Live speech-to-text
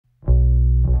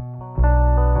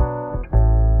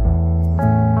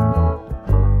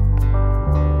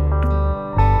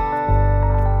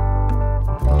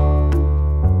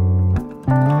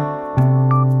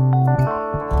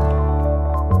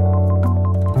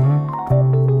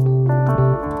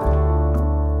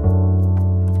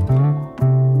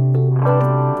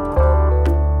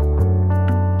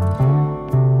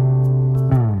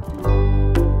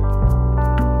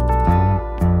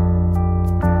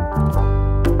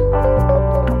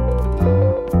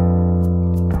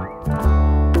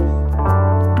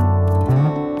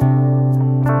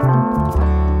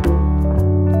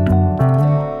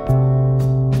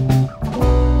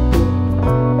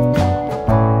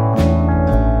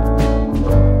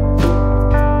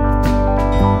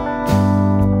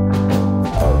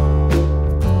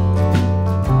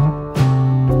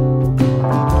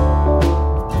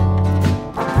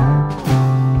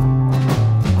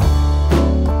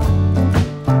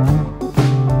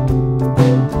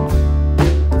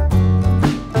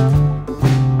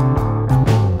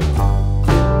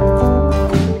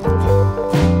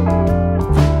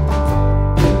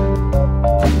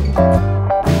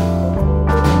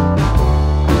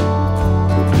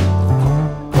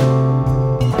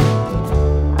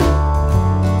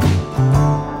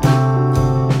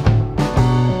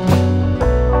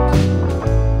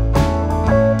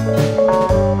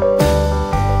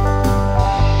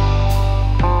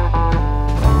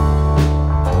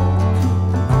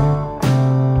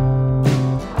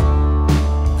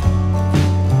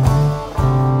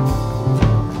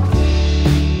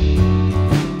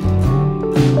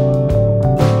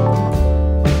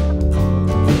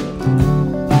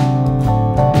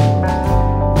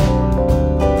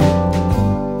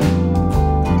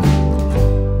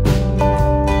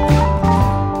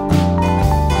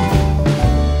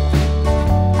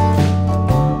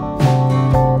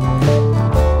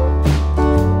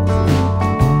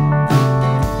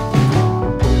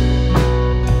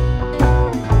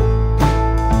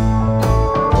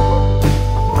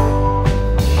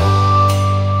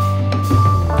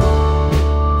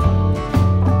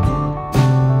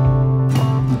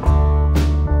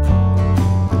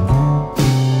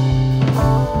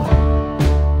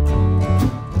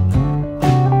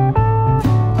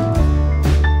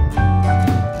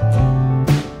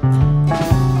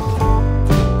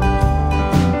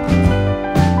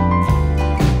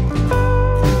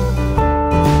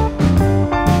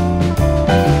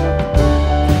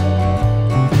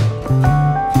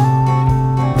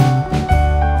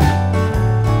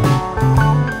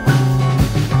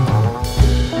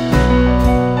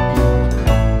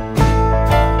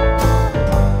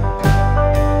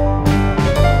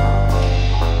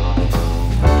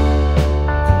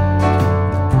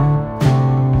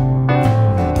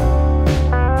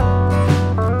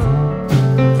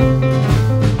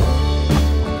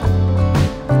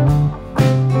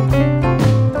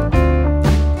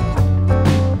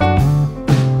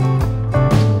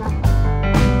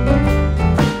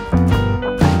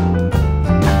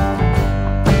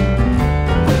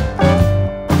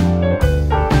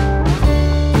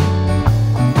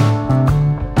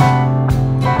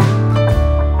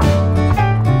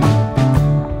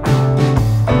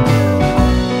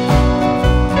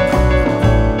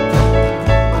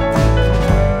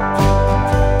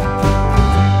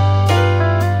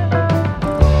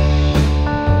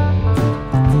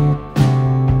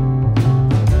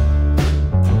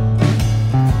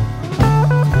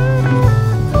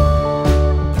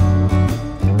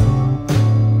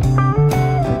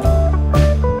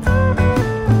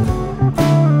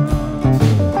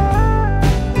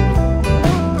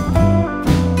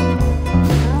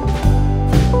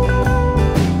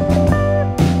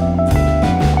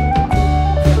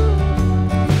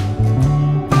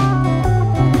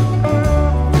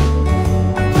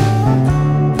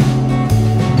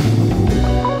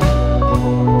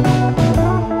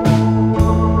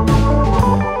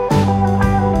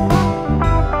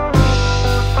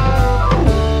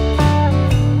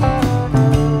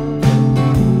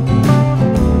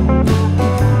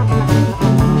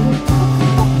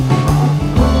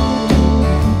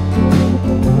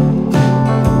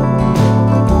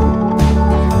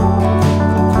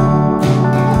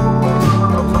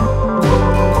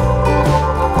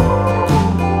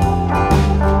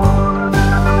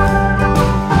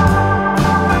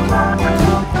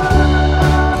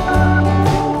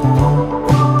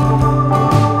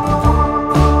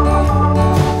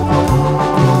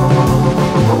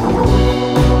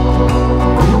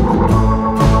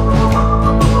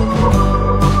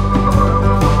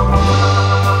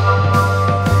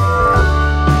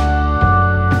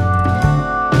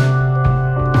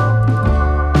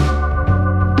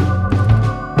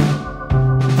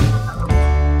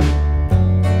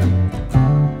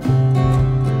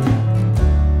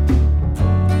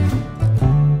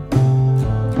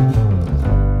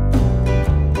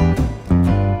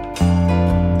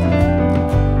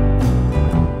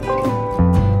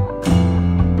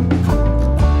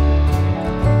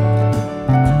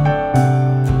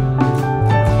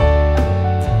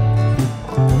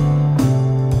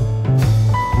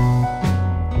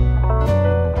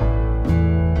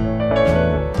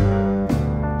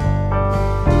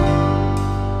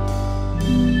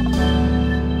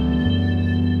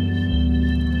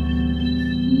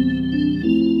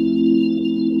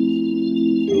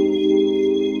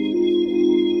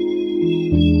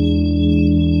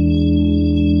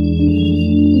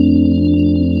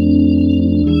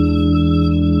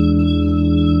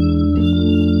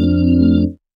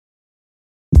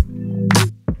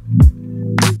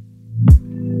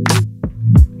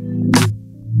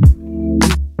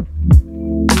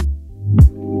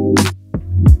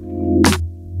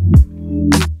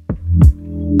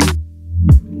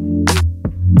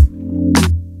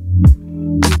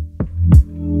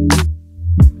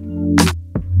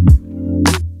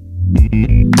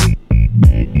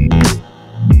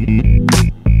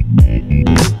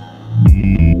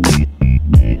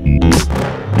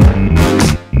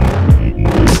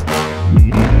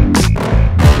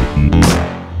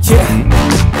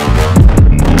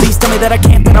me that I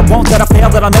can't, that I won't, that I'll fail,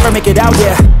 that I'll never make it out,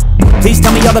 yeah. Please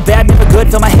tell me all the bad, never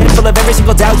good. Fill my head full of every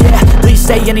single doubt, yeah. Please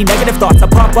say any negative thoughts. I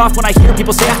pop off when I hear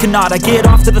people say I cannot. I get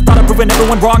off to the thought of proving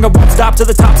everyone wrong. I won't stop to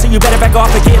the top, so you better back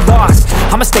off and get lost.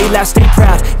 I'ma stay loud, stay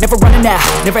proud, never running out,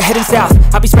 never heading south.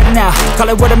 I'll be spreading out, call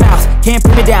it word of mouth. Can't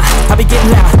put me down, I'll be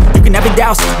getting loud. You can have your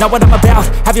doubts, not what I'm about.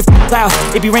 Have your cloud,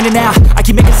 it be raining now. I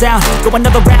keep making sound, go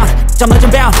another round. I'm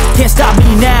legend bound, can't stop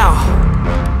me now.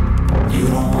 You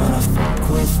don't wanna fuck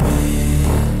with me.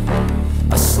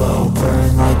 A slow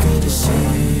burn like a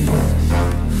disease.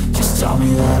 Just tell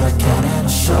me that I can and I'll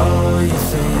show you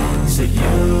things that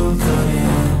you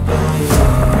couldn't believe.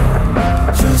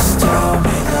 Just tell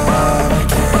me that I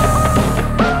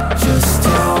can. Just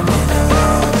tell me that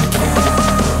I can.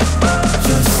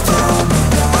 Just tell me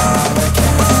that I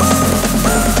can.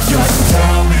 Just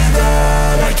tell me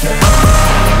that I can.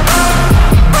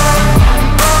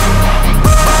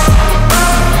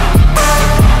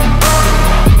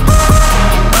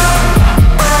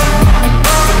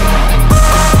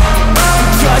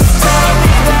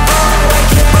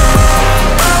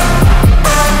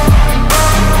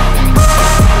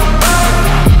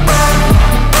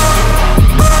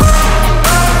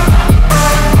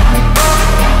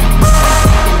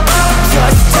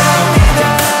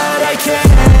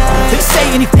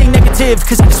 Anything negative,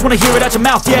 cause I just wanna hear it out your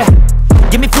mouth, yeah.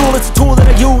 Give me fuel, it's a tool that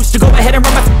I use to go ahead and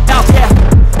run my mouth, yeah.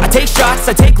 I take shots,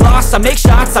 I take loss, I make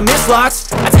shots, I miss lots.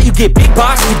 That's how you get big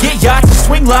box, you get yachts, you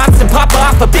swing lots and pop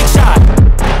off a big shot.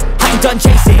 I ain't done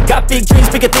chasing, got big dreams,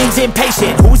 bigger things,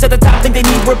 impatient. Who's at the top think they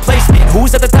need replacement?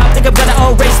 Who's at the top think I'm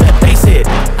gonna erase them? Face it,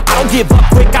 I don't give up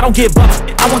quick, I don't give up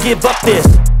shit, I won't give up this.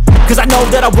 Cause I know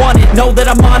that I want it, know that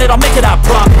I'm on it, I'll make it, I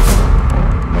promise.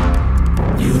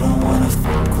 You don't wanna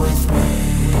fuck with me.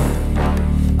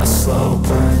 A slow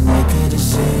burn like a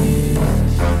disease.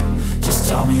 Just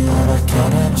tell me that I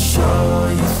can and I'll show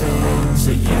you things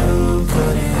that you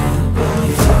couldn't